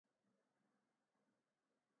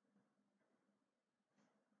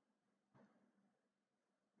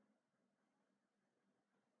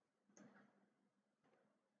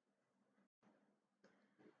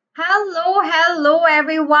Hello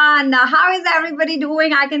everyone. How is everybody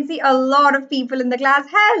doing? I can see a lot of people in the class.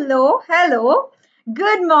 Hello.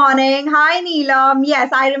 Good morning. Hi Neelam.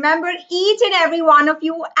 Yes, I remember each and every one of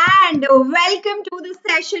you and welcome to the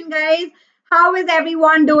session, guys. How is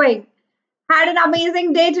everyone doing? Had an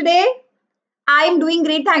amazing day today? I'm doing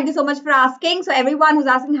great. Thank you so much for asking. So, everyone who's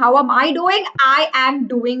asking, how am I doing? I am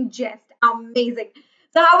doing just amazing.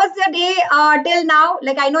 So, how was your day till now?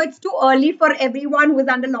 Like, I know it's too early for everyone who is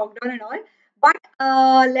under lockdown and all, but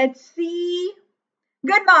let's see.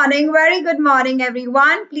 Good morning. Very good morning,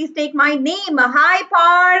 everyone. Please take my name. Hi,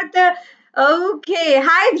 Parth. Okay.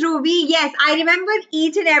 Hi, Dhruvi. Yes, I remember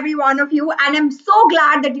each and every one of you, and I'm so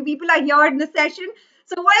glad that you people are here in the session.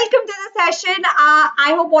 So, welcome to the session.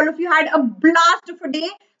 I hope all of you had a blast of a day.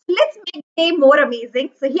 Let's make the day more amazing.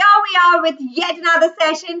 So, here we are with yet another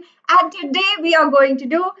session, and today we are going to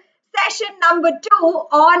do session number 2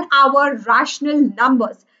 on our rational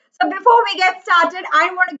numbers. So before we get started, I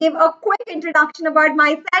want to give a quick introduction about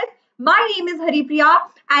myself. My name is Haripriya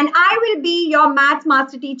and I will be your maths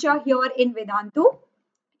master teacher here in Vedantu.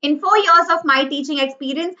 In 4 years of my teaching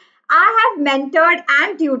experience, I have mentored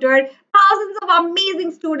and tutored thousands of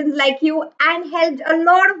amazing students like you and helped a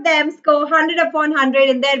lot of them score 100 upon 100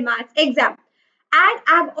 in their maths exam. And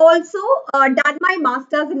I've also done my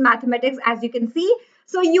master's in mathematics, as you can see.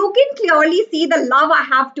 So you can clearly see the love I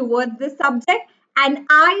have towards this subject. And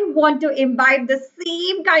I want to imbibe the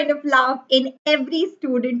same kind of love in every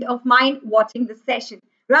student of mine watching this session,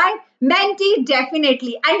 right? Mentee,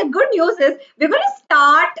 definitely. And the good news is we're going to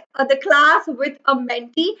start the class with a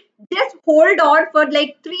mentee. Just hold on for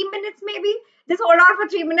like 3 minutes, maybe. Just hold on for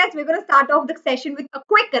 3 minutes. We're going to start off the session with a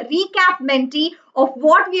quick recap, mentee, of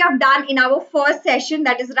what we have done in our first session,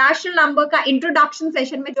 that is rational number का introduction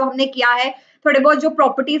session में जो हमने किया है, थोड़े बहुत जो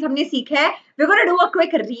properties हमने सीखे हैं. We're going to do a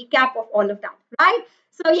quick recap of all of that, right?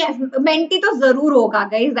 So yes, mentee तो जरूर होगा,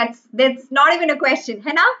 guys. That's not even a question,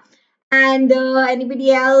 है ना? And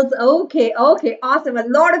anybody else? Okay, awesome. A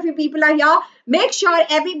lot of you people are here. Make sure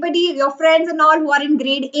everybody, your friends and all who are in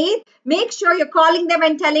grade 8, make sure you're calling them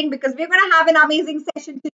and telling, because we're going to have an amazing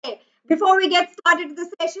session today. Before we get started with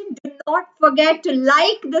the session, do not forget to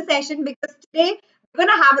like the session, because today we're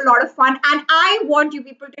going to have a lot of fun and I want you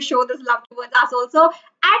people to show this love towards us also.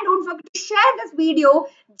 And don't forget to share this video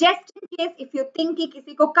just in case if you think कि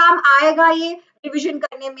किसी को काम आएगा ये revision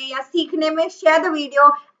करने में या सीखने में. Share the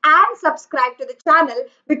video and subscribe to the channel,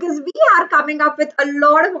 because we are coming up with a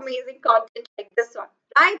lot of amazing content like this one,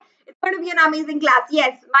 right? It's going to be an amazing class.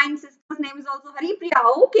 Yes, my sister's name is also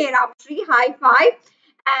Haripriya. Okay, Ramshri, high five.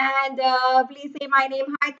 And please say my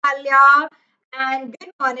name. Hi, Talya. And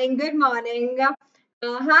good morning.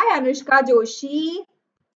 Hi, Anushka Joshi.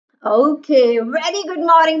 Okay, very good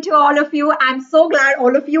morning to all of you. I'm so glad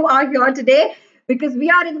all of you are here today because we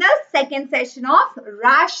are in the second session of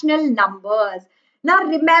rational numbers. Now,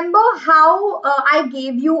 remember how I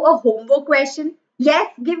gave you a homework question?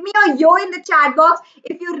 Yes, give me a yo in the chat box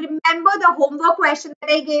if you remember the homework question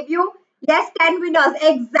that I gave you. Yes, 10 winners,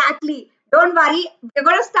 exactly. Don't worry, we're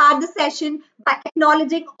going to start the session by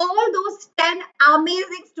acknowledging all those 10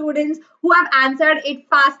 amazing students who have answered it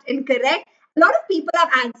fast and correct. A lot of people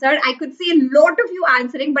have answered. I could see a lot of you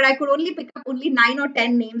answering, but I could only pick up only 9 or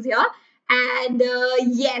 10 names here. And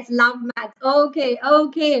yes, love maths. Okay.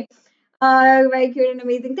 Very cute and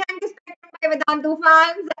amazing. Thank you, Spectrum by Vedantu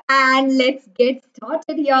fans. And let's get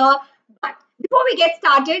started here. But before we get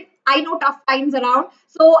started, I know tough times around.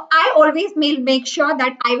 So I always make sure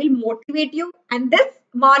that I will motivate you. And this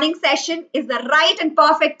morning session is the right and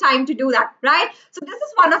perfect time to do that, right? So this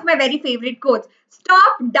is one of my very favorite quotes.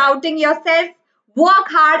 Stop doubting yourself, work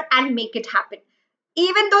hard and make it happen.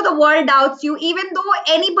 Even though the world doubts you, even though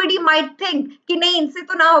anybody might think कि नहीं इनसे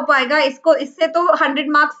तो ना हो पाएगा, इसको इससे तो 100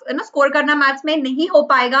 marks ना score करना maths में नहीं हो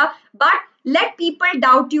पाएगा, but let people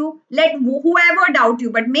doubt you, let whoever doubt you,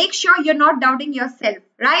 but make sure you're not doubting yourself,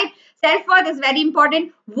 right? Self-worth is very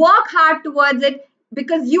important. Work hard towards it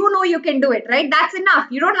because you know you can do it, right? That's enough.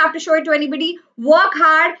 You don't have to show it to anybody. Work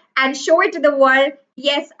hard and show it to the world.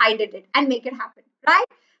 Yes, I did it, and make it happen, right?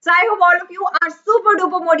 So I hope all of you are super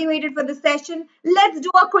duper motivated for this session. Let's do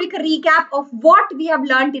a quick recap of what we have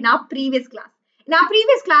learned in our previous class. In our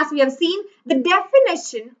previous class, we have seen the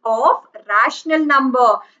definition of rational number.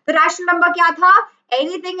 The rational number kya tha?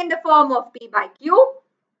 Anything in the form of P by Q,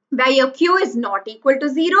 where your Q is not equal to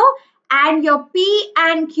 0 and your P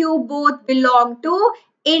and Q both belong to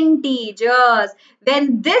integers.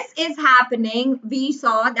 When this is happening, we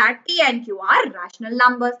saw that P and Q are rational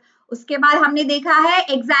numbers. उसके बाद हमने देखा है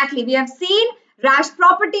exactly we have seen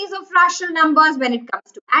properties of rational numbers when it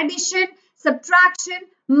comes to addition, subtraction,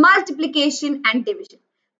 multiplication and division.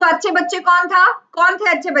 तो अच्छे बच्चे कौन था? कौन थे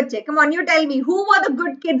अच्छे बच्चे? Come on, you tell me. Who were the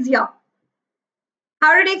good kids here?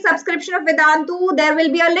 How to take subscription of Vedantu? There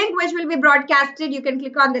will be a link which will be broadcasted. You can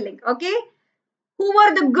click on the link. Okay. Who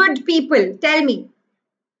were the good people? Tell me.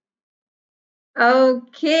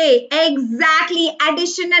 Okay, exactly.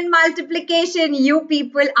 Addition and multiplication. You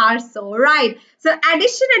people are so right. So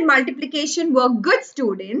addition and multiplication were good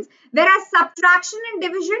students, whereas subtraction and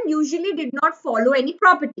division usually did not follow any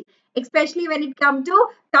property, especially when it comes to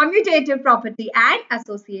commutative property and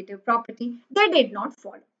associative property. They did not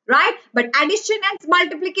follow, right? But addition and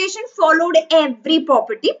multiplication followed every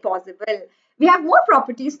property possible. We have more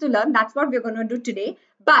properties to learn. That's what we're going to do today.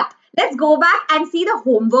 But let's go back and see the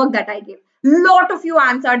homework that I gave. Lot of you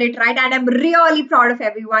answered it right, and I'm really proud of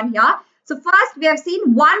everyone here. So first we have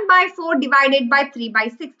seen 1 by 4 divided by 3 by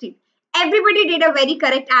 16. Everybody did a very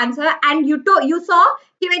correct answer, and you saw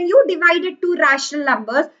when you divided two rational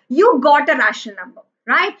numbers, you got a rational number,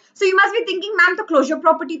 right? So you must be thinking, ma'am, तो closure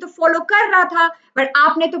property तो follow कर रहा था, but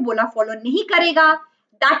आपने तो बोला follow नहीं करेगा.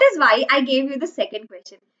 That is why I gave you the second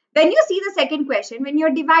question. When you see the second question, when you're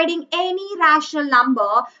dividing any rational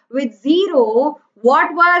number with 0,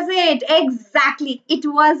 what was it? Exactly, it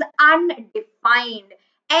was undefined.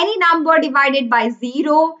 Any number divided by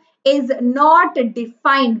 0 is not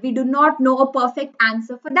defined. We do not know a perfect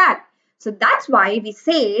answer for that. So that's why we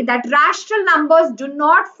say that rational numbers do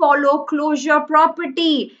not follow closure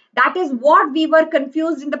property. That is what we were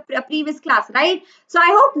confused in the previous class, right? So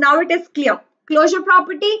I hope now it is clear. Closure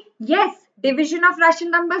property, yes, division of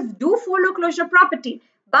rational numbers do follow closure property,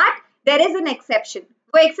 but there is an exception.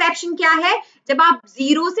 वो exception क्या है? जब आप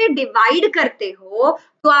 0 से divide करते हो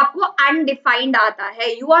तो आपको अनडिफाइंड आता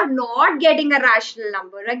है. You are not getting a rational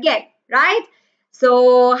number again, right?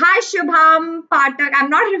 So hi Shubham Patak. I'm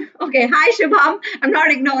not okay. Hi Shubham. I'm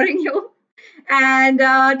not ignoring you. And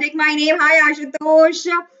take my name. Hi Ashutosh.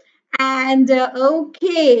 And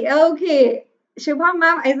okay. Shubham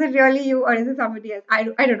ma'am, is it really you or is it somebody else? I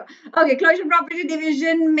don't know. Okay, closure property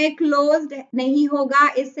division में closed नहीं होगा.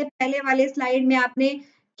 इससे पहले वाले slide में आपने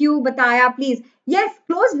क्यों बताया प्लीज? यस,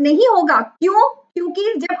 क्लोज नहीं होगा. क्यों?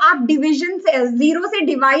 क्योंकि जब आप डिविजन से 0 से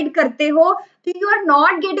डिवाइड करते हो तो you are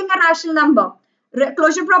not getting a rational number.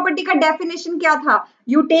 Closure property का डेफिनेशन क्या था?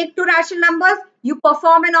 You take to rational numbers, you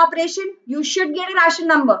perform an operation, you should get a rational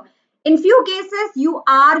number. In few cases you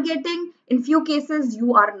are getting, in few cases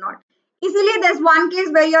you are not. Easily there's one case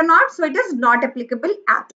where you're not, so it is not applicable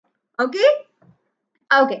at all. Okay,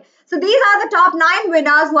 so these are the top 9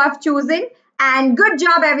 winners who have chosen, and good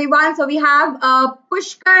job everyone. So we have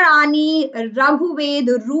Pushkarani, Raghuved,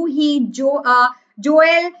 Ruhi,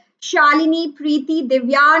 Joel, Shalini, Preeti,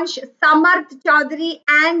 Divyansh, Samarth Chaudhary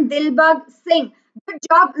and Dilbag Singh. Good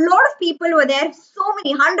job. A lot of people were there. So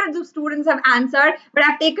many hundreds of students have answered, but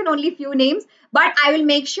I've taken only few names. But I will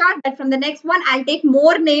make sure that from the next one, I'll take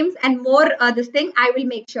more names and more this thing. I will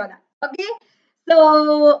make sure that. Okay. So,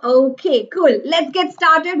 okay, cool. Let's get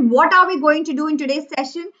started. What are we going to do in today's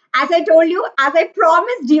session? As I told you, as I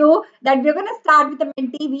promised you that we're going to start with the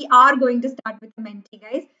Menti, we are going to start with the Menti,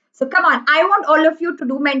 guys. So come on, I want all of you to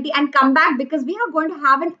do Menti and come back because we are going to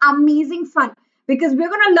have an amazing fun. Because we're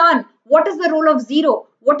going to learn what is the role of 0,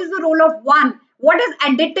 what is the role of 1, what is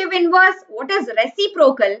additive inverse, what is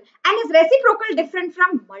reciprocal, and is reciprocal different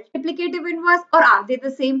from multiplicative inverse, or are they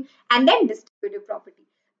the same? And then distributive property.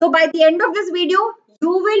 So by the end of this video, you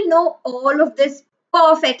will know all of this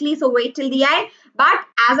perfectly. So wait till the end. But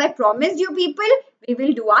as I promised you people, we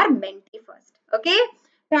will do our Menti first. Okay?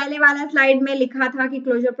 पहले वाला slide में लिखा था कि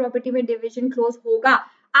closure property में division close होगा.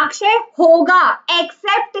 अक्षय होगा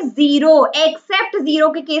except zero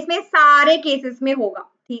के केस में सारे केसेस में होगा.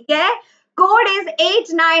 ठीक है. Code is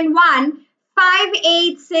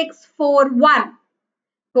 891-58641.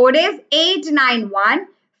 Code is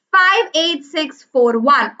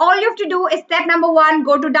 891-58641. All you have to do is step number 1,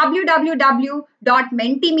 go to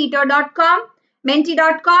www.mentimeter.com,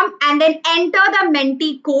 menti.com, and then enter the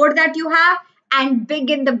Menti code that you have and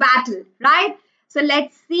begin the battle, right? So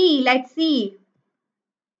let's see.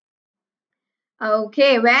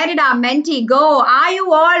 Okay, where did our Menti go? Are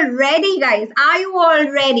you all ready, guys? Are you all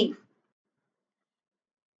ready?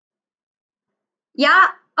 Yeah.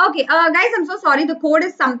 Okay, guys, I'm so sorry. The code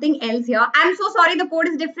is something else here. I'm so sorry. The code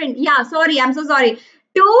is different. Yeah, sorry. I'm so sorry.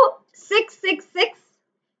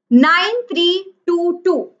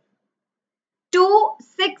 2666-9322.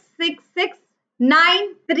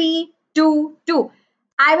 2666-9322.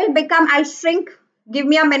 I'll shrink. Give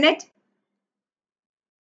me a minute.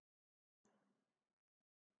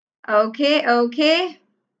 Okay. Okay.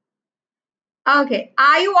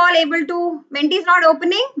 Are you all able to? Menti is not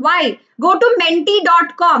opening. Why? Go to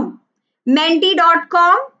menti.com.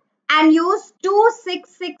 Menti.com. and use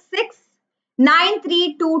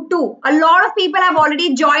 26669322. A lot of people have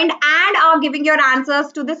already joined and are giving your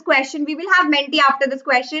answers to this question. We will have Menti after this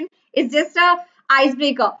question. It's just a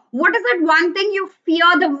icebreaker. What is that one thing you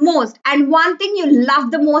fear the most and one thing you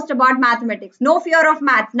love the most about mathematics? No fear of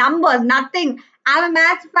maths, numbers, nothing. I'm a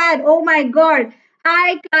maths fan. Oh my god.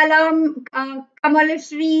 Hi,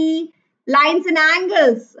 Kamalashri. Lines and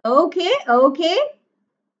angles. Okay, okay.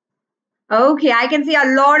 Okay, I can see a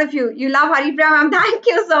lot of you. You love Haripriya, ma'am. Thank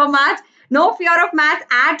you so much. No fear of math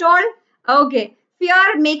at all. Okay.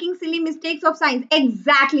 Fear making silly mistakes of science.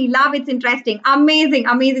 Exactly. Love. It's interesting. Amazing.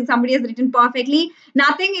 Amazing. Somebody has written perfectly.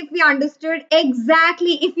 Nothing if we understood.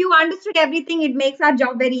 Exactly. If you understood everything, it makes our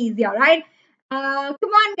job very easier, right?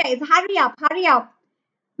 Come on, guys. Hurry up. Hurry up.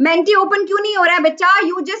 Menti open क्यों नहीं हो रहा है बच्चा?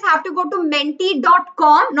 You just have to go to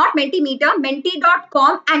menti.com, not Mentimeter,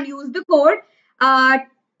 menti.com and use the code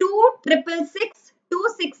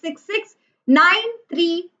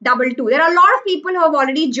 2666696669322. There are a lot of people who have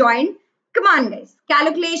already joined. Come on, guys.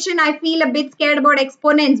 Calculation, I feel a bit scared about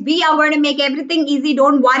exponents. We are going to make everything easy.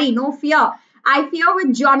 Don't worry. No fear. I fear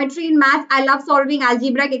with geometry in math. I love solving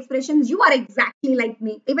algebraic expressions. You are exactly like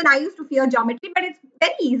me. Even I used to fear geometry, but it's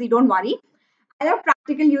very easy. Don't worry. I love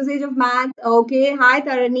practical usage of math. Okay. Hi,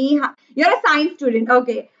 Tarani. You're a science student.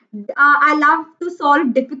 Okay. I love to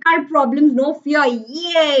solve difficult problems. No fear.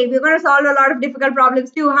 Yay. We're going to solve a lot of difficult problems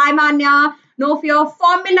too. Hi, Manya. No fear.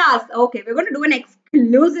 Formulas. Okay. We're going to do an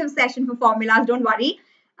exclusive session for formulas. Don't worry.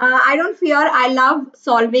 I don't fear. I love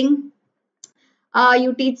solving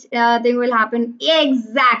you teach thing will happen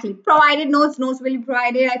exactly provided notes will be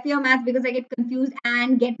provided. I fear maths because I get confused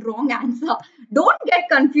and get wrong answer. Don't get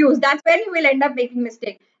confused, that's when you will end up making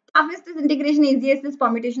mistake. Toughest is integration, easiest is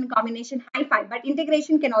permutation combination. High five. But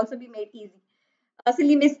integration can also be made easy.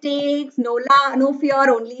 Silly mistakes, no fear,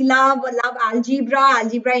 only love algebra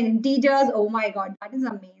in integers. Oh my god, that is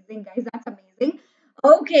amazing, guys. That's amazing.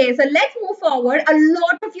 Okay, so let's move forward. A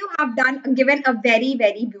lot of you have given a very,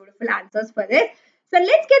 very beautiful answers for this. So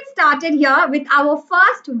let's get started here with our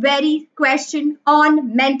first very question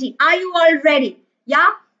on Menti. Are you all ready?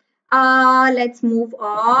 Yeah. Let's move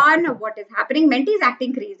on. What is happening? Menti is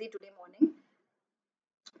acting crazy today morning.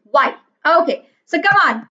 Why? Okay, so come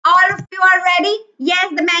on. All of you are ready? Yes,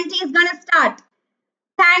 the Menti is going to start.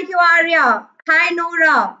 Thank you, Arya. Hi,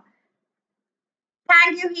 Nora.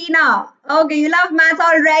 Thank you, Hina. Okay, you love maths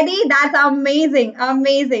already? That's amazing.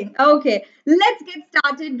 Amazing. Okay, let's get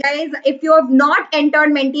started, guys. If you have not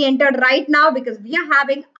entered Menti, enter right now because we are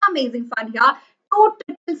having amazing fun here.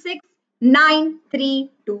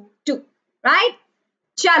 2666932. Right?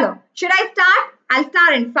 Chalo. Should I start? I'll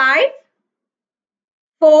start in 5,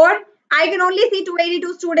 4. I can only see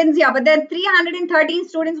 282 students here, but there are 313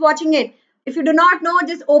 students watching it. If you do not know,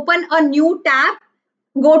 just open a new tab,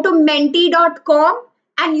 go to menti.com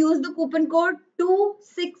and use the coupon code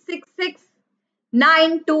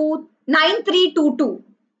 26669322.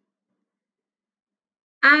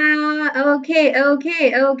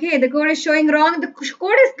 Okay. The code is showing wrong. The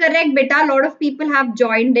code is correct, beta. A lot of people have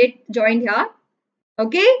joined here.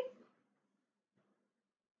 Okay.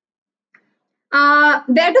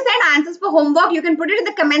 Where to send answers for homework? You can put it in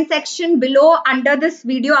the comment section below under this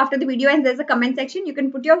video. After the video and there's a comment section. You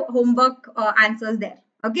can put your homework answers there.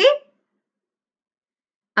 Okay.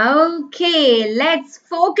 Okay, let's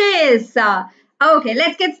focus. Okay,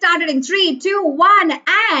 let's get started in 3, 2, 1.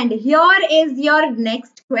 And here is your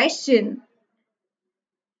next question.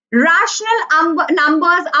 Rational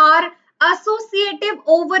numbers are associative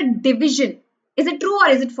over division. Is it true or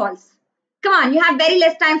is it false? Come on, you have very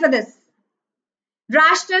less time for this.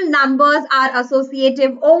 Rational numbers are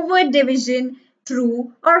associative over division.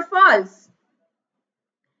 True or false?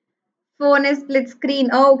 Phone is split screen.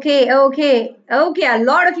 Okay. A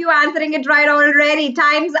lot of you answering it right already.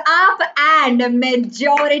 Time's up and a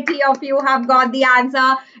majority of you have got the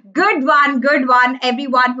answer. Good one.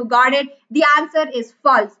 Everyone who got it. The answer is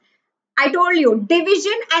false. I told you,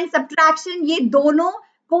 division and subtraction ये दोनों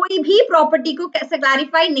कोई भी property को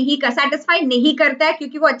clarify नहीं कर satisfy नहीं करता है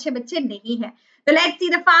क्योंकि वो अच्छे बच्चे नहीं है. So let's see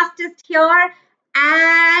the fastest here.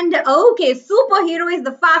 And okay, superhero is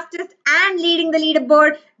the fastest and leading the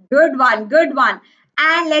leaderboard. Good one.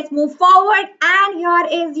 And let's move forward. And here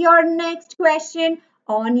is your next question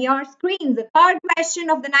on your screens. The third question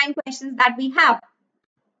of the 9 questions that we have.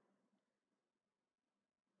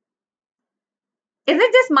 Is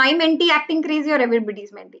it just my Menti acting crazy or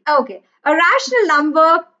everybody's Menti? Okay. A rational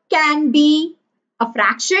number can be a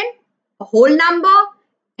fraction, a whole number,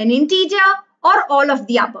 an integer, or all of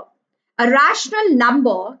the above. A rational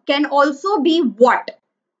number can also be what?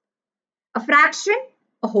 A fraction,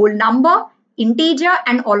 a whole number, integer,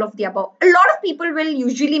 and all of the above. A lot of people will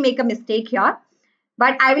usually make a mistake here,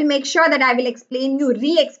 but I will make sure that I will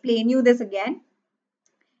re-explain you this again.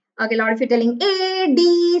 Okay, a lot of you telling A,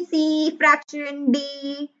 D, C, fraction,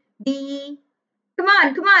 D. Come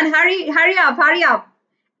on, hurry up, hurry up.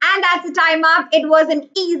 And that's the time up. It was an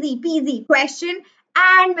easy peasy question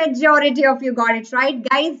and majority of you got it right.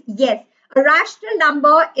 Guys, yes, a rational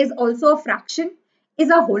number is also a fraction, is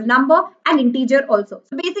a whole number, and integer also.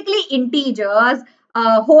 So basically integers,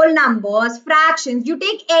 whole numbers, fractions, you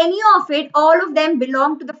take any of it, all of them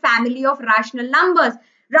belong to the family of rational numbers.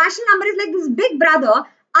 Rational number is like this big brother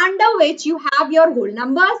under which you have your whole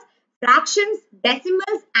numbers, fractions,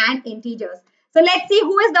 decimals, and integers. So let's see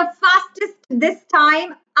who is the fastest this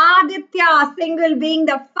time. Aditya, single being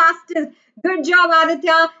the fastest. Good job,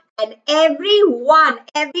 Aditya. And everyone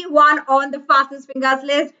on the fastest fingers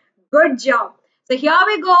list. Good job. So here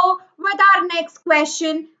we go with our next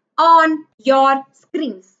question on your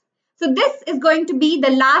screens. So this is going to be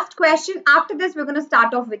the last question. After this, we're going to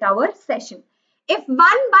start off with our session. If 1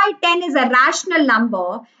 by 10 is a rational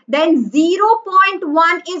number, then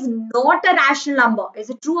 0.1 is not a rational number. Is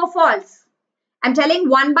it true or false? I'm telling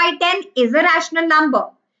 1 by 10 is a rational number.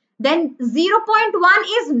 Then 0.1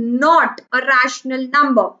 is not a rational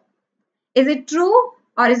number. Is it true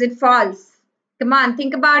or is it false? Come on,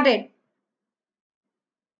 think about it.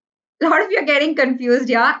 A lot of you are getting confused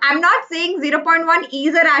here. I'm not saying 0.1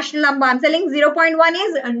 is a rational number. I'm saying 0.1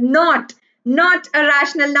 is not a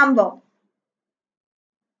rational number.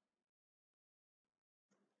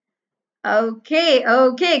 Okay.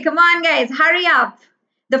 Come on, guys. Hurry up.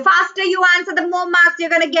 The faster you answer, the more marks you're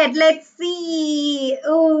going to get. Let's see.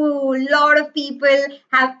 Oh, a lot of people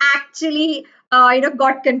have actually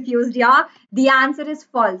got confused here. The answer is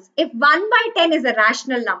false. If 1 by 10 is a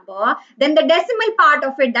rational number, then the decimal part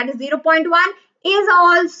of it, that is 0.1, is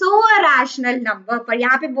also a rational number. पर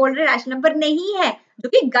यहाँ पे बोल रहे rational number नहीं है, जो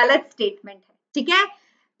कि गलत statement है. ठीक है?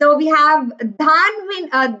 So we have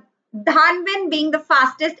Dhanvin being the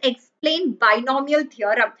fastest. Explain binomial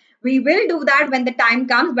theorem. We will do that when the time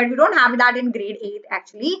comes, but we don't have that in grade 8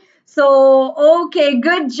 actually. So, okay,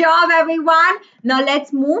 good job everyone. Now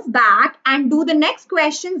let's move back and do the next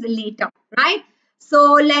questions later, right?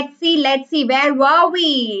 So let's see, where were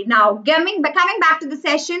we? Now, coming back to the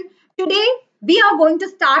session, today we are going to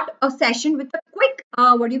start a session with a quick,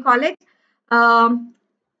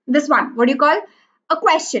 this one, a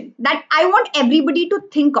question that I want everybody to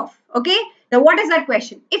think of, okay? Now, what is that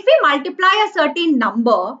question? If we multiply a certain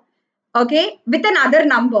number, okay, with another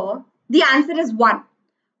number, the answer is 1.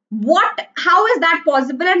 How is that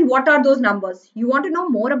possible and what are those numbers? You want to know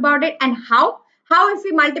more about it and how? How if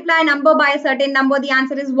we multiply a number by a certain number, the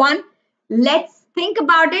answer is 1? Let's think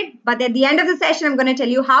about it. But at the end of the session, I'm going to tell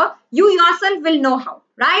you how. You yourself will know how,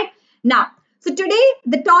 right? Now, so today,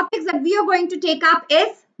 the topics that we are going to take up is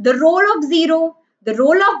the role of 0, the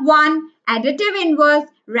role of 1, additive inverse,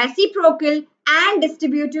 reciprocal, and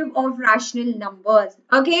distributive of rational numbers.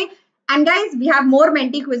 Okay. And guys, we have more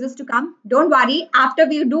Menti quizzes to come. Don't worry. After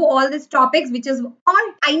we do all these topics, which is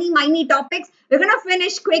all tiny topics, we're going to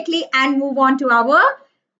finish quickly and move on to our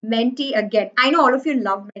Menti again. I know all of you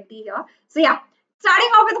love Menti here. So yeah, starting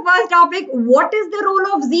off with the first topic, what is the role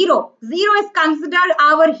of 0? 0 is considered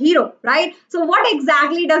our hero, right? So what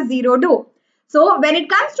exactly does 0 do? So when it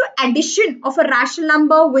comes to addition of a rational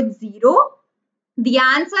number with 0, the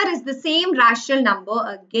answer is the same rational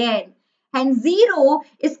number again. Hence, 0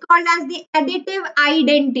 is called as the additive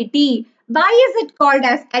identity. Why is it called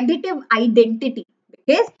as additive identity?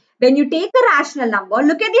 Because when you take a rational number,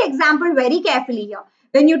 look at the example very carefully here.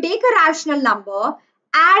 When you take a rational number,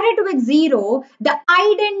 add it with 0, the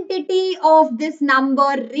identity of this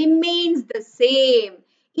number remains the same.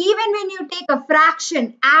 Even when you take a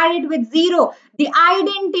fraction, add it with 0, the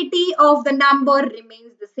identity of the number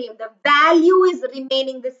remains the same. The value is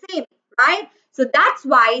remaining the same, right? So that's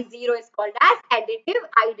why 0 is called as additive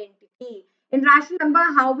identity. In rational number,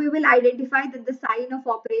 how we will identify that the sign of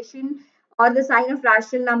operation or the sign of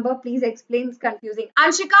rational number, please explain, it's confusing.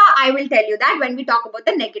 Anshika, I will tell you that when we talk about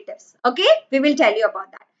the negatives. Okay, we will tell you about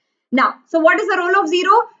that. Now, so what is the role of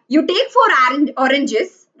 0? You take 4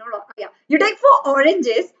 oranges. You take 4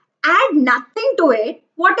 oranges, add nothing to it.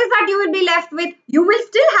 What is that you will be left with? You will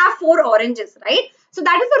still have 4 oranges, right? So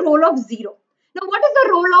that is the role of 0. Now, what is the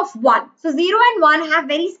role of 1? So 0 and 1 have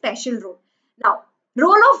very special role. Now,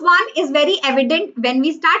 role of 1 is very evident when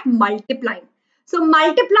we start multiplying. So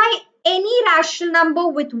multiply any rational number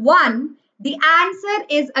with 1, the answer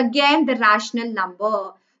is again the rational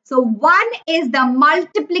number. So 1 is the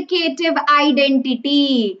multiplicative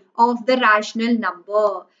identity of the rational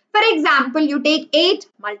number. For example, you take 8,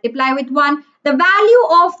 multiply with 1. The value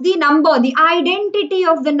of the number, the identity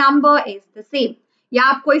of the number is the same. या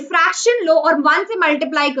आप कोई fraction लो और 1 से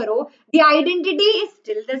multiply करो, the identity is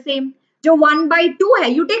still the same. जो 1/2 है,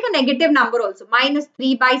 you take a negative number also,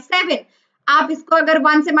 -3/7. आप इसको अगर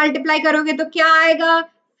 1 से multiply करोगे तो क्या आएगा?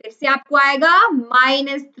 फिर से आपको आएगा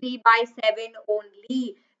 -3/7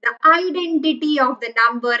 only. The identity of the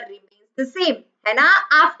number remains the same, है ना?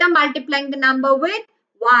 After multiplying the number with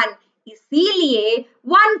 1, इसीलिए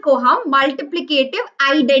 1 को हम multiplicative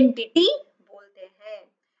identity बोलते हैं.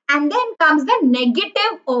 And then comes the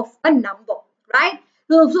negative of a number, right?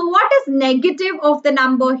 So what is negative of the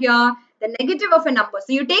number here? The negative of a number.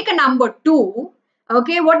 So you take a number 2.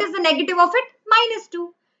 Okay, what is the negative of it?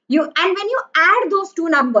 -2. And when you add those two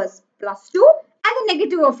numbers, +2 and the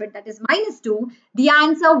negative of it, that is -2, the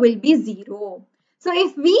answer will be 0. So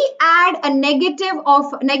if we add a negative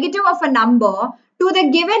of a number to the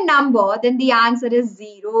given number, then the answer is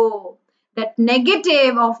 0. That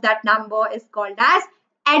negative of that number is called as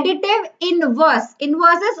additive inverse.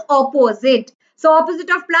 Inverse is opposite. So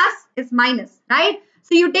opposite of plus is minus, right?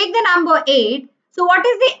 So you take the number 8. So what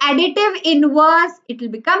is the additive inverse? It will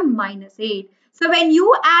become -8. So when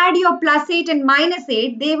you add your +8 and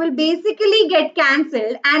 -8, they will basically get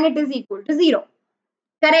cancelled and it is equal to 0.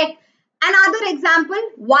 Correct? Another example,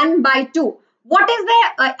 1/2. What is the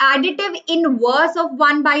additive inverse of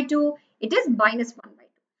 1/2? It is -1/2.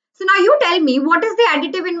 So now you tell me, what is the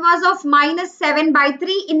additive inverse of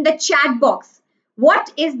 -7/3 in the chat box? What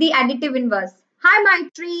is the additive inverse? Hi,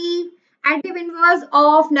 Maitri. Additive inverse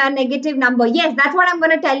of a negative number. Yes, that's what I'm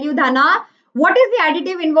going to tell you, Dhana. What is the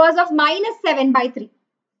additive inverse of -7/3?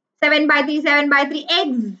 7/3, 7/3.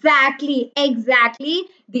 Exactly.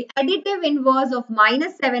 The additive inverse of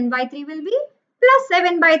 -7/3 will be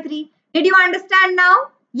 +7/3. Did you understand now?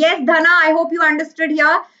 Yes, Dhana, I hope you understood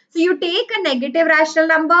here. So you take a negative rational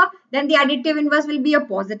number, then the additive inverse will be a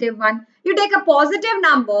positive one. You take a positive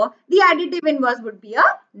number, the additive inverse would be a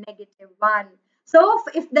negative one. So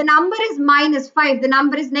if the number is -5, the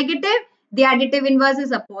number is negative, the additive inverse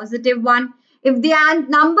is a positive one. If the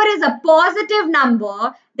number is a positive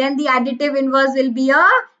number, then the additive inverse will be a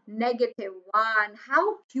negative one. How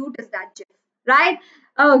cute is that, Jeff? Right?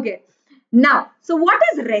 Okay. Now, so what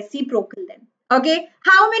is reciprocal then? Okay.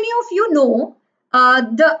 How many of you know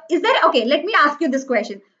okay, let me ask you this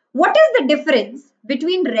question. What is the difference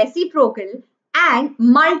between reciprocal and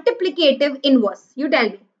multiplicative inverse? You tell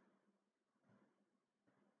me.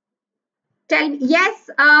 Yes,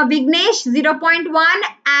 Vignesh, 0.1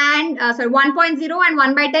 and 1.0 and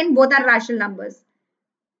 1/10 both are rational numbers.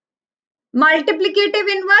 Multiplicative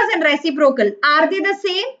inverse and reciprocal, are they the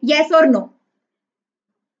same? Yes or no?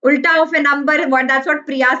 Ulta of a number, that's what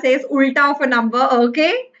Priya says, ulta of a number,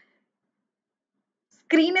 okay?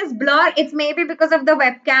 Screen is blurred, it's maybe because of the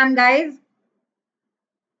webcam, guys.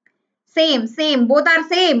 Same, both are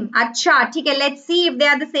same. Acha, okay, let's see if they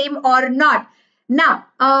are the same or not. Now,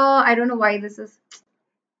 I don't know why this is.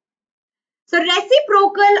 So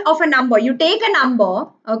reciprocal of a number, you take a number,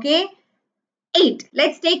 okay, 8.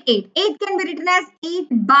 Let's take 8. 8 can be written as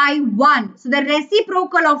 8/1. So the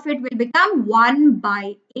reciprocal of it will become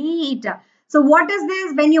 1/8. So what is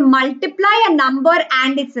this? When you multiply a number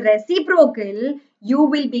and its reciprocal, you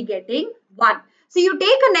will be getting 1. So you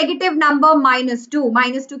take a negative number -2.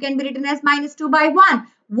 -2 can be written as -2/1.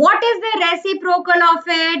 What is the reciprocal of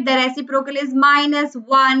it? The reciprocal is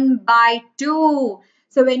 -1/2.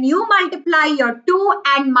 So when you multiply your 2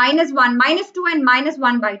 and -1, -2 and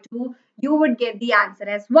 -1/2, you would get the answer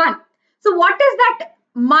as 1. So what is that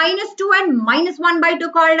 -2 and -1/2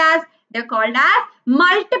 called as? They're called as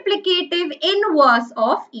multiplicative inverse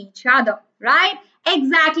of each other, right?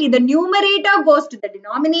 Exactly. The numerator goes to the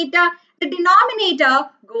denominator. The denominator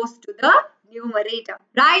goes to the numerator,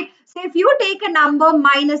 right? So if you take a number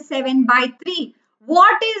 -7/3,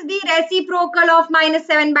 what is the reciprocal of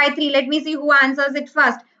 -7/3? Let me see who answers it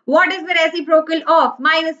first. What is the reciprocal of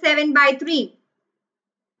 -7/3?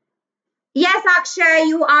 Yes, Akshay,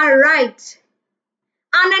 you are right.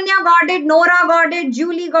 Ananya got it, Nora got it,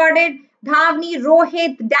 Julie got it, Dhavni,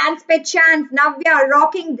 Rohit, Dance Pe Chance, Navya,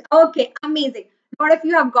 rocking. Okay, amazing. A lot of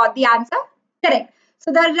you have got the answer. Correct.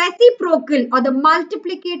 So the reciprocal or the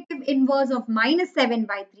multiplicative inverse of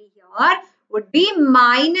 -7/3 here would be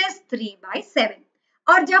 -3/7.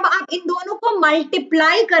 और जब आप इन दोनों को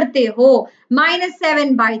multiply करते हो,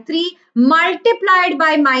 -7/3 multiplied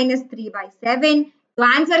by -3/7, तो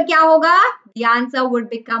answer क्या होगा? The answer would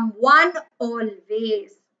become 1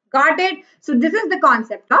 always. Got it? So this is the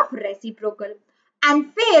concept of reciprocal.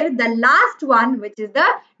 And फिर the last one, which is the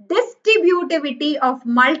distributivity of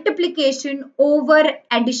multiplication over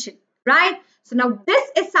addition, right? So now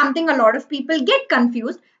this is something a lot of people get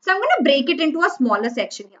confused. So I'm going to break it into a smaller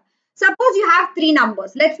section here. Suppose you have three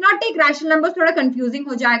numbers. Let's not take rational numbers, thoda confusing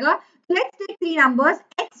ho jayega. Let's take three numbers,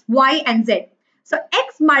 x, y and z. So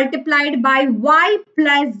x multiplied by y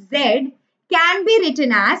plus z can be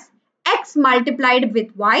written as x multiplied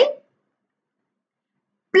with y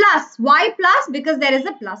plus y plus, because there is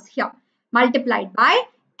a plus here, multiplied by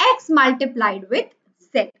x multiplied with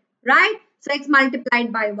z, right? So x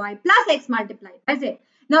multiplied by y plus x multiplied by z.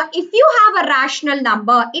 Now, if you have a rational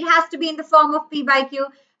number, it has to be in the form of p by q.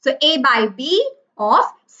 So a by b of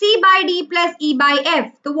c by d plus e by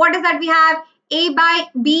f. So what is that we have? A by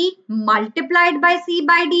b multiplied by c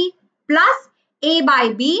by d plus a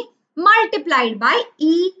by b multiplied by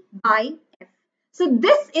e by f. So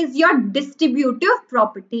this is your distributive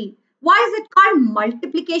property. Why is it called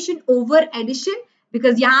multiplication over addition?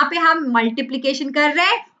 Because यहाँ पे हम multiplication कर रहे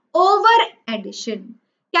हैं over addition.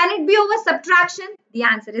 Can it be over subtraction? The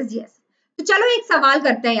answer is yes. तो चलो एक सवाल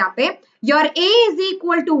करते हैं यहाँ पे. Your A is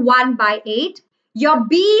equal to 1 by 8. Your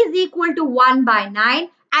B is equal to 1 by 9.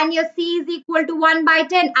 And your C is equal to 1 by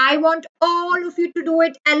 10. I want all of you to do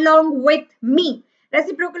it along with me.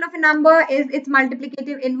 Reciprocal of a number is its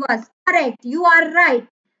multiplicative inverse. Correct. You are right.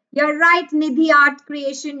 You're right, Nidhi Art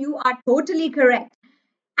Creation. You are totally correct.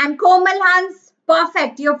 And Komal Hans,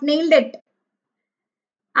 perfect. You've nailed it.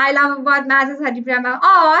 I love about maths is Haripriya.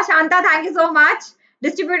 Oh, Shanta, thank you so much.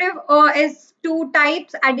 Distributive is two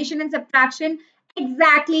types, addition and subtraction.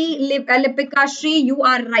 Exactly, Lipika Shri, you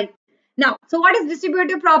are right. Now, so what is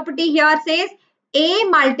distributive property here? Says A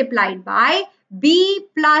multiplied by B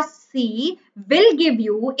plus C will give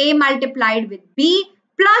you A multiplied with B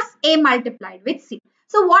plus A multiplied with C.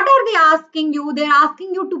 So what are they asking you? They're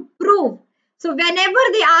asking you to prove. So whenever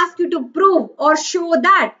they ask you to prove or show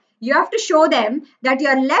that, you have to show them that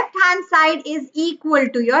your left hand side is equal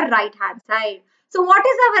to your right hand side. So what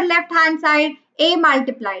is our left hand side? A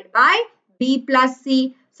multiplied by B plus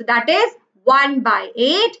C. So that is 1 by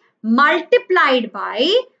 8 multiplied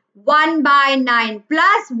by 1 by 9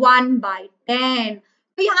 plus 1 by 10.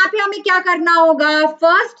 तो यहाँ पे हमें क्या करना होगा?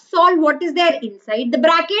 First solve what is there inside the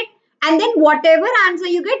bracket and then whatever answer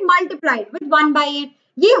you get multiplied with 1 by 8.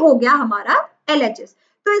 ये हो गया हमारा LHS.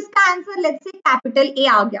 तो इसका answer let's say capital A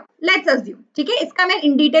आ गया. लेट्स अज्यूम, ठीक है, इसका मैं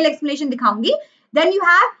इन डिटेल एक्सप्लेनेशन दिखाऊंगी. Then you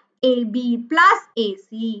have AB plus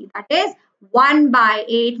AC, that is 1 by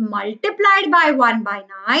 8 multiplied by 1 by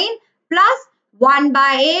 9 plus 1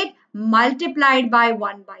 by 8 multiplied by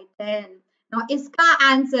 1 by 10. Now इसका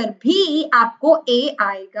आंसर भी आपको A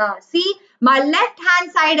आएगा. See, my left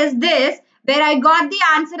hand side is this, where I got the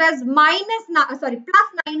answer as plus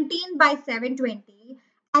 19 by 720.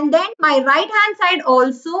 And then my right hand side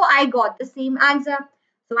also I got the same answer.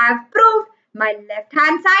 So I have proved my left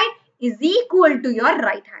hand side is equal to your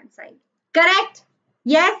right hand side. Correct?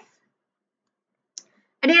 Yes?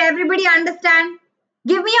 Did everybody understand?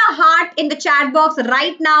 Give me a heart in the chat box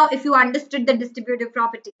right now if you understood the distributive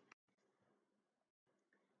property.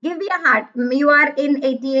 Give me a heart. You are in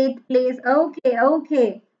 88th place. Okay,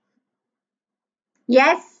 okay.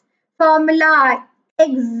 Yes, formula.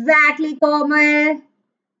 Exactly, Komal.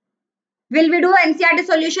 Will we do NCERT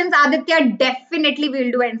solutions, Aditya? Definitely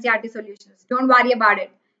we'll do NCERT solutions. Don't worry about it.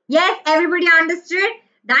 Yes, everybody understood?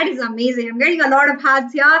 That is amazing. I'm getting a lot of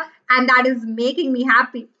hearts here and that is making me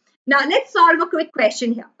happy. Now, let's solve a quick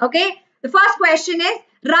question here, okay? The first question is,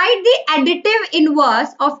 write the additive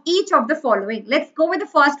inverse of each of the following. Let's go with the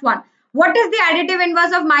first one. What is the additive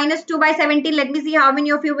inverse of minus 2 by 17? Let me see how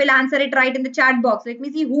many of you will answer it right in the chat box. Let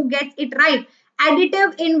me see who gets it right.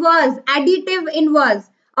 Additive inverse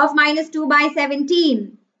of minus 2 by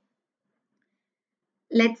 17.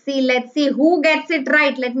 Let's see who gets it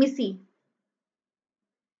right. Let me see.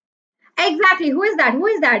 Exactly. Who is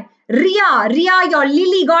that? Ria, your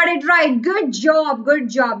Lily got it right. Good job.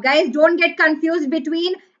 Guys, don't get confused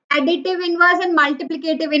between additive inverse and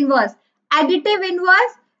multiplicative inverse. Additive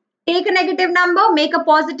inverse, take a negative number, make a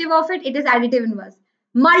positive of it. It is additive inverse.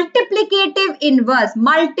 Multiplicative inverse,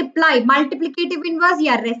 multiplicative inverse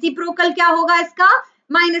या reciprocal क्या होगा इसका?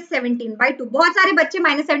 minus 17 by 2. बहुत सारे बच्चे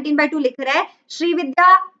minus 17 by 2 लिख रहे हैं. श्रीविद्या,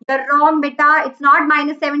 you're wrong बेटा. It's not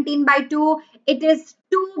minus 17 by 2. It is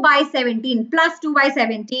 2 by 17 plus 2 by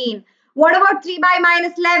 17. What about 3 by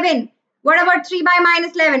minus 11? What about 3 by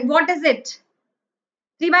minus 11? What is it?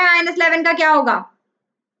 3 by minus 11 का क्या होगा?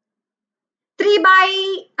 3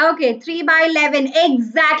 by 11.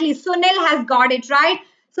 Exactly. Sunil has got it right.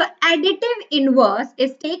 So additive inverse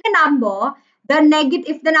is take a number,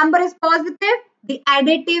 if the number is positive, the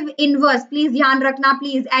additive inverse, please ध्यान रखना,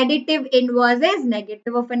 please, additive inverse is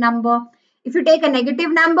negative of a number. If you take a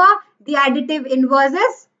negative number, the additive inverse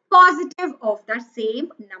is positive of the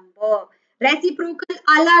same number. Reciprocal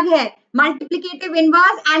अलग है, multiplicative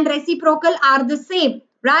inverse and reciprocal are the same,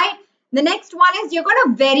 right? The next one is you're going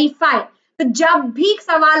to verify. तो जब भी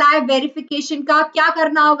सवाल आए verification का, क्या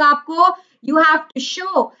करना होगा आपको? You have to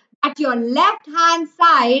show that your left hand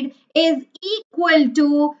side is equal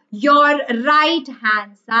to your right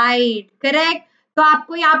hand side. Correct? तो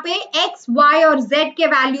आपको यहाँ पे x, y और z के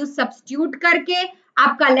वैल्यू सब्स्टिट्यूट करके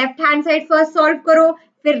आपका left hand side first solve करो,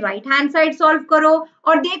 फिर राइट हैंड साइड सॉल्व करो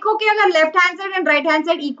और देखो कि अगर left hand side and right hand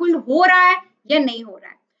side equal हो रहा है या नहीं हो रहा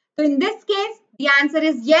है. तो in this case the answer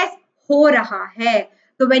is yes, हो रहा है.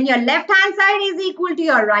 So when your left hand side is equal to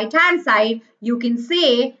your right hand side, you can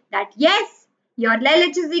say that yes, your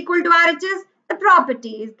LHS is equal to RHS, the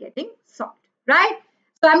property is getting solved, right?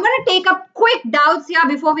 So I'm going to take up quick doubts here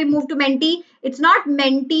before we move to Menti. It's not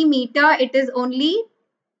Mentimeter, it is only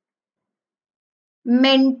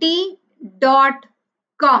Menti.com.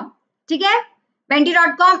 ठीक है?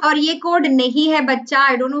 Menti.com और ये code नहीं है बच्चा.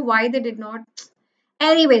 I don't know why they did not.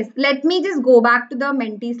 Anyways, let me just go back to the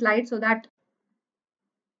Menti slide so that.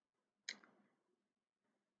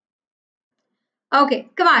 Okay,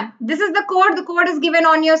 come on. This is the code. The code is given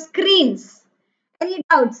on your screens. Any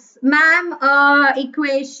doubts? Ma'am,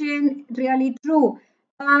 equation really true.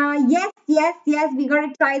 Yes. We got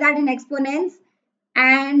to try that in exponents.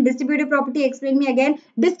 And distributive property, explain me again.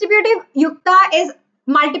 Distributive yukta is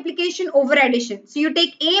multiplication over addition. So you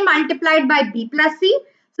take A multiplied by B plus C.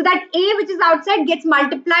 So that A which is outside gets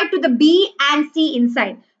multiplied to the B and C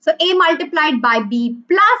inside. So A multiplied by B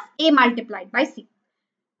plus A multiplied by C.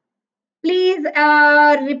 Please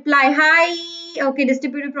reply hi. Okay,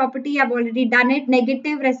 distributive property, I've already done it.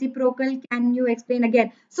 Negative reciprocal, can you explain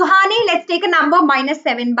again? Suhani, let's take a number minus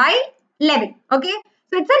 7 by 11. Okay,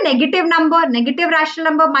 so it's a negative number, negative rational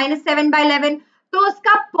number, minus 7 by 11. तो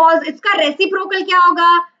इसका reciprocal क्या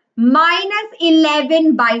होगा? Minus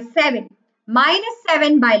 11 by 7. Minus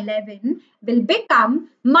 7 by 11 will become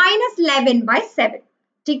minus 11 by 7.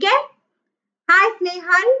 ठीक है? Hi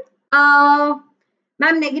Snehal.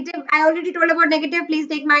 Ma'am, negative. I already told about negative. Please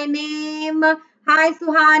take my name. Hi,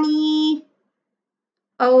 Suhani.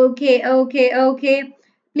 Okay.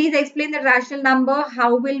 Please explain the rational number.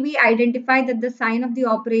 How will we identify that the sign of the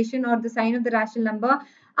operation or the sign of the rational number?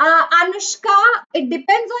 Anushka, it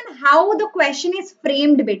depends on how the question is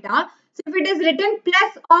framed, beta. So if it is written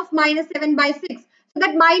plus of minus 7 by 6, so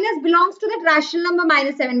that minus belongs to that rational number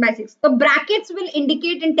minus 7 by 6. So brackets will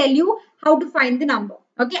indicate and tell you how to find the number.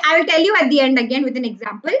 Okay, I will tell you at the end again with an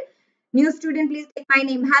example. New student, please take my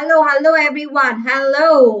name. Hello everyone.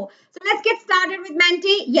 Hello. So let's get started with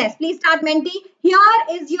Menti. Yes, please start Menti. Here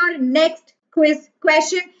is your next quiz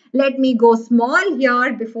question. Let me go small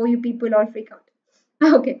here before you people all freak out.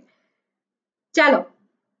 Okay. Chalo.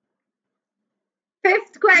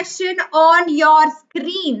 Fifth question on your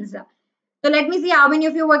screens. So let me see how many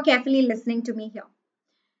of you were carefully listening to me here.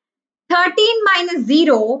 13 minus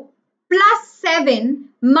 0 plus 7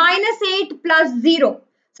 minus 8 plus 0.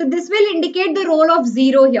 So this will indicate the role of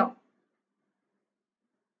 0 here.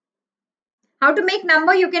 How to make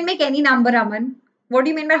number? You can make any number, Aman. What do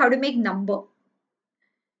you mean by how to make number?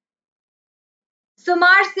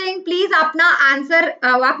 सुमार Singh please अपना answer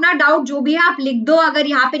अपना doubt जो भी है आप लिख दो. अगर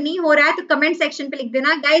यहाँ पे नहीं हो रहा है तो कमेंट सेक्शन पे लिख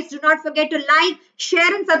देना. Guys, do not forget to like,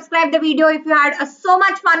 share and subscribe the video if you had so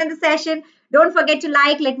much fun in the session. Don't forget to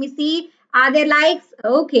like. Let me see. Are there likes?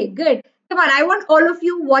 Okay, good. Come on, I want all of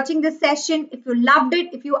you watching this session. If you loved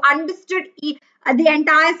it, if you understood the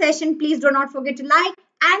entire session, please do not forget to like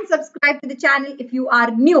and subscribe to the channel if you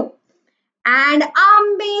are new. And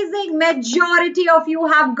amazing majority of you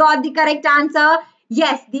have got the correct answer.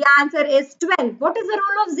 Yes, the answer is 12. What is the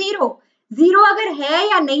role of 0? 0 अगर है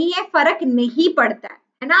या नहीं है फर्क नहीं पड़ता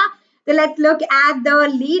है ना? So let's look at the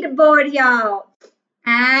leaderboard here.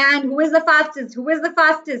 And who is the fastest? Who is the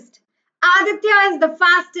fastest? Aditya is the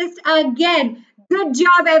fastest again. Good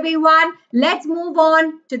job, everyone. Let's move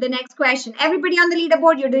on to the next question. Everybody on the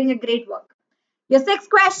leaderboard, you're doing a great work. Your sixth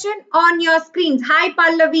question on your screens. Hi,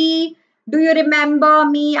 Pallavi. Do you remember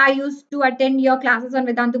me? I used to attend your classes on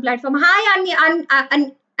Vedantu platform. Hi,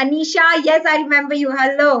 Anisha. Yes, I remember you.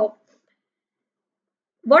 Hello.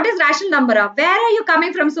 What is rational number? Where are you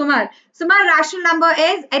coming from, Sumar? Sumar, rational number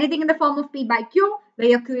is anything in the form of P by Q, where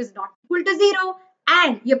your Q is not equal to 0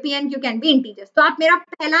 and your P and Q can be integers. तो आप मेरा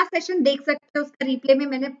पहला session देख सकते हो, उसका replay में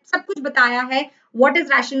मैंने सब कुछ बताया है. What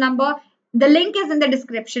is rational number? The link is in the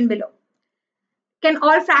description below. Can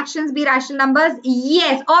all fractions be rational numbers?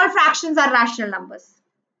 Yes, all fractions are rational numbers.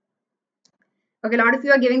 Okay, a lot of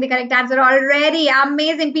you are giving the correct answer already.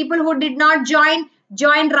 Amazing. People who did not join,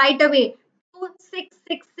 join right away.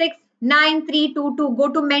 26669322. Go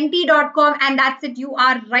to menti.com and that's it. You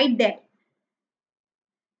are right there.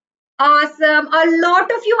 Awesome. A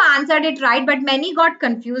lot of you answered it right, but many got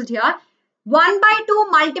confused here. 1 by 2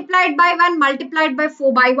 multiplied by 1 multiplied by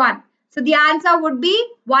 4 by 1. So the answer would be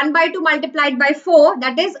 1 by 2 multiplied by 4.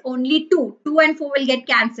 That is only 2. 2 and 4 will get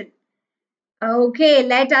cancelled. Okay,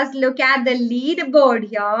 let us look at the leaderboard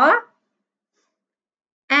here.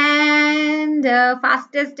 And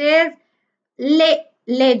fastest is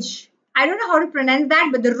Ledge. I don't know how to pronounce that,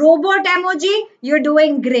 but the robot emoji, you're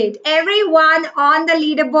doing great. Everyone on the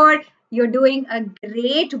leaderboard, you're doing a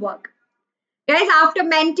great work. Guys, after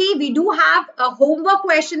Menti, we do have a homework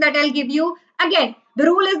question that I'll give you. Again, the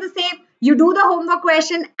rule is the same. You do the homework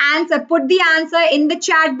question, answer, put the answer in the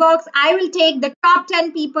chat box. I will take the top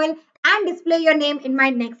 10 people and display your name in my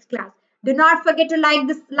next class. Do not forget to like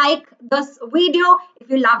this video if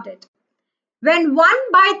you loved it. When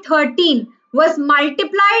 1 by 13 was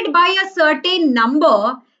multiplied by a certain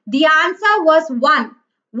number, the answer was 1.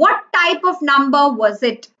 What type of number was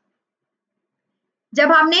it?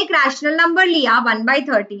 जब हमने एक rational number लिया 1 by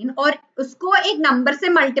 13 और उसको एक number से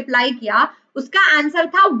multiply किया, उसका आंसर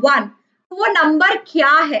था 1. वो नंबर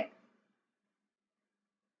क्या है?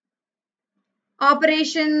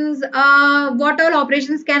 Operations, what all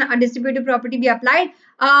operations can a distributive property be applied?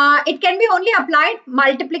 It can be only applied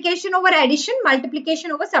multiplication over addition,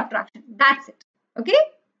 multiplication over subtraction. That's it. Okay.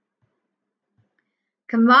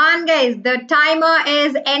 Come on, guys. The timer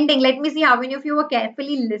is ending. Let me see how many of you were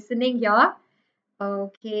carefully listening here.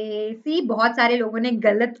 Okay. See, बहुत सारे लोगों ने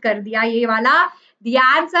गलत कर दिया ये वाला. The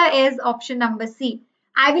answer is option number C.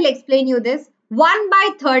 I will explain you this. 1 by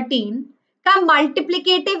 13 का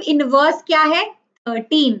multiplicative inverse क्या है?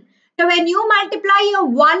 13. So when you multiply your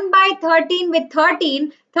 1 by 13 with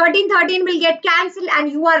 13, 13 will get cancelled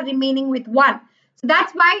and you are remaining with 1. So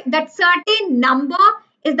that's why that certain number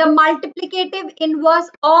is the multiplicative inverse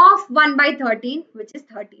of 1 by 13, which is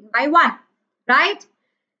 13 by 1, right?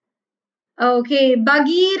 Okay,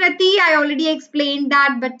 Bhagirathi, I already explained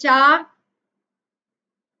that, bacha.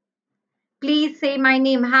 Please say my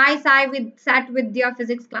name. Hi, sat with your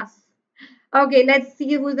physics class. Okay, let's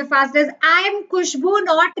see who's the fastest. I am Kushbu,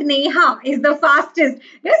 not Neha, is the fastest.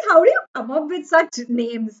 Guys, how do you come up with such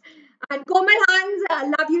names? And Komal Hans,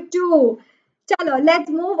 love you too. Chalo, let's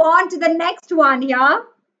move on to the next one here.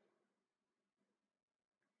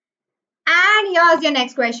 And here's your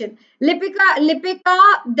next question.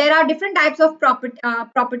 Lipika, there are different types of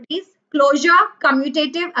properties. Closure,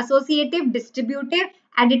 commutative, associative, distributive,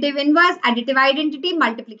 additive inverse, additive identity,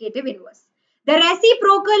 multiplicative inverse. The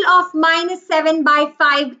reciprocal of -7 by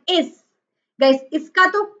 5 is, guys, इसका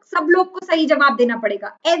तो सब लोग को सही जवाब देना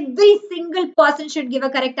पड़ेगा. Every single person should give a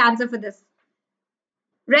correct answer for this.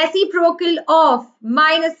 Reciprocal of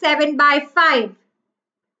 -7 by 5.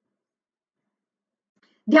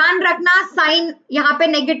 ध्यान रखना साइन यहाँ पे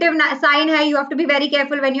नेगेटिव साइन है. You have to be very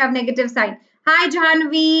careful when you have negative sign. Hi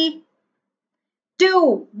Janvi.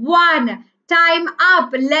 2 1 time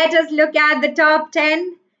up. Let us look at the top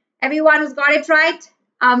 10. Everyone who's got it right.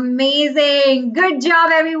 Amazing. Good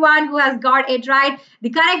job everyone who has got it right.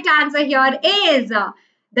 The correct answer here is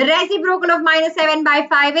the reciprocal of -7 by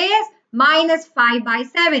 5 is -5 by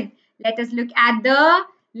 7. Let us look at the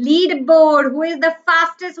leaderboard. Who is the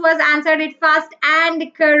fastest? Who has answered it fast and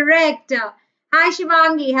correct? Hi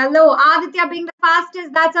Shivangi. Hello. Aditya being the fastest.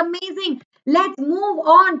 That's amazing. Let's move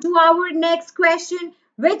on to our next question,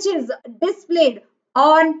 which is displayed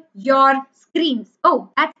on your screens. Oh,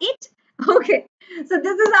 that's it? Okay. So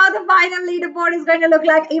this is how the final leaderboard is going to look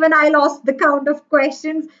like. Even I lost the count of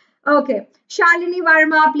questions. Okay. Shalini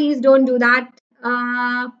Varma, please don't do that.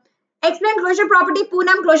 Explain closure property.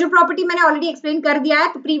 Poonam, closure property मैंने already explain कर दिया है,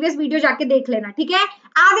 तो previous video जाके देख लेना, ठीक है.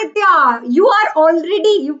 Aditya, you are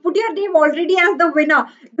already, you put your name already as the winner.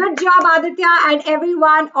 Good job Aditya and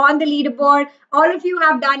everyone on the leaderboard. All of you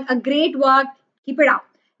have done a great work. Keep it up.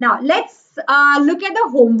 Now let's look at the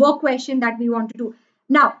homework question that we want to do.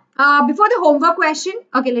 Now before the homework question,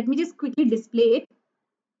 okay, let me just quickly display it.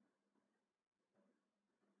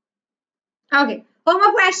 Okay,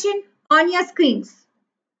 homework question on your screens.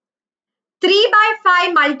 3 by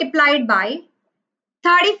 5 multiplied by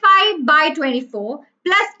 35 by 24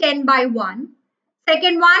 plus 10 by 1.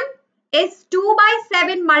 Second one is 2 by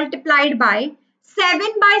 7 multiplied by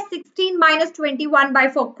 7 by 16 minus 21 by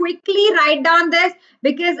 4. Quickly write down this,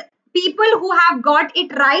 because people who have got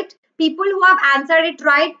it right, people who have answered it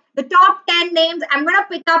right, the top 10 names I'm going to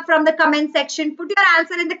pick up from the comment section. Put your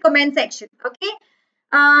answer in the comment section, okay?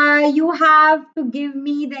 You have to give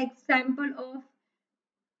me the example of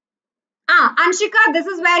Anshika, this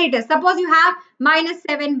is where it is. Suppose you have minus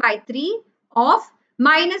 7 by 3 of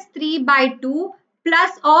minus 3 by 2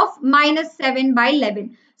 plus of minus 7 by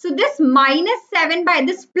 11. So this minus 7 by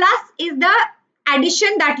this plus is the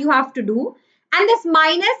addition that you have to do, and this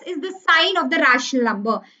minus is the sign of the rational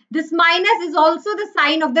number. This minus is also the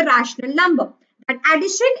sign of the rational number. That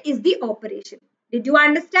addition is the operation. Did you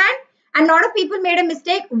understand? And a lot of people made a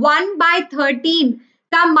mistake. 1 by 13.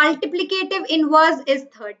 The multiplicative inverse is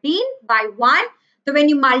 13 by 1. So when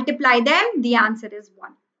you multiply them, the answer is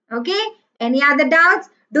 1. Okay. Any other doubts?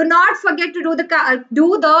 Do not forget to do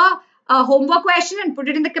the homework question and put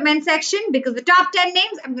it in the comment section, because the top 10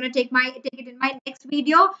 names I'm going to take it in my next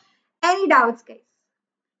video. Any doubts, guys?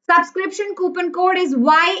 Subscription coupon code is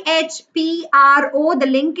YHPRO. The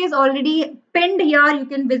link is already pinned here. You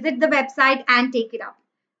can visit the website and take it up.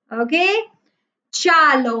 Okay.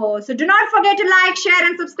 Chalo. So do not forget to like, share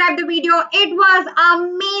and subscribe the video. It was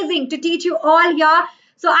amazing to teach you all here.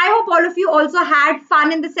 So I hope all of you also had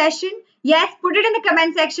fun in the session. Yes, put it in the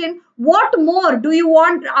comment section. What more do you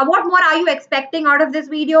want? What more are you expecting out of this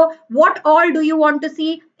video? What all do you want to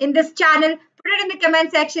see in this channel? Put it in the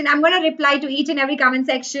comment section. I'm going to reply to each and every comment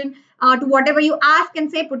section to whatever you ask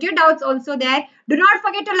and say. Put your doubts also there. Do not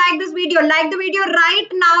forget to like this video. Like the video right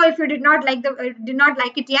now if you did not like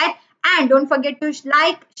it yet. And don't forget to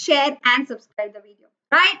like, share and subscribe the video.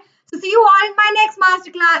 Right? So see you all in my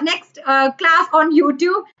next class on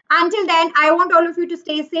YouTube. Until then, I want all of you to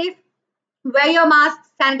stay safe. Wear your mask,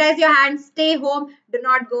 sanitize your hands, stay home, do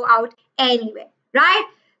not go out anywhere, right?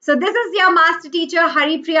 So this is your master teacher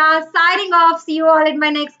Haripriya signing off. See you all in my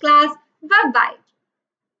next class. Bye-bye.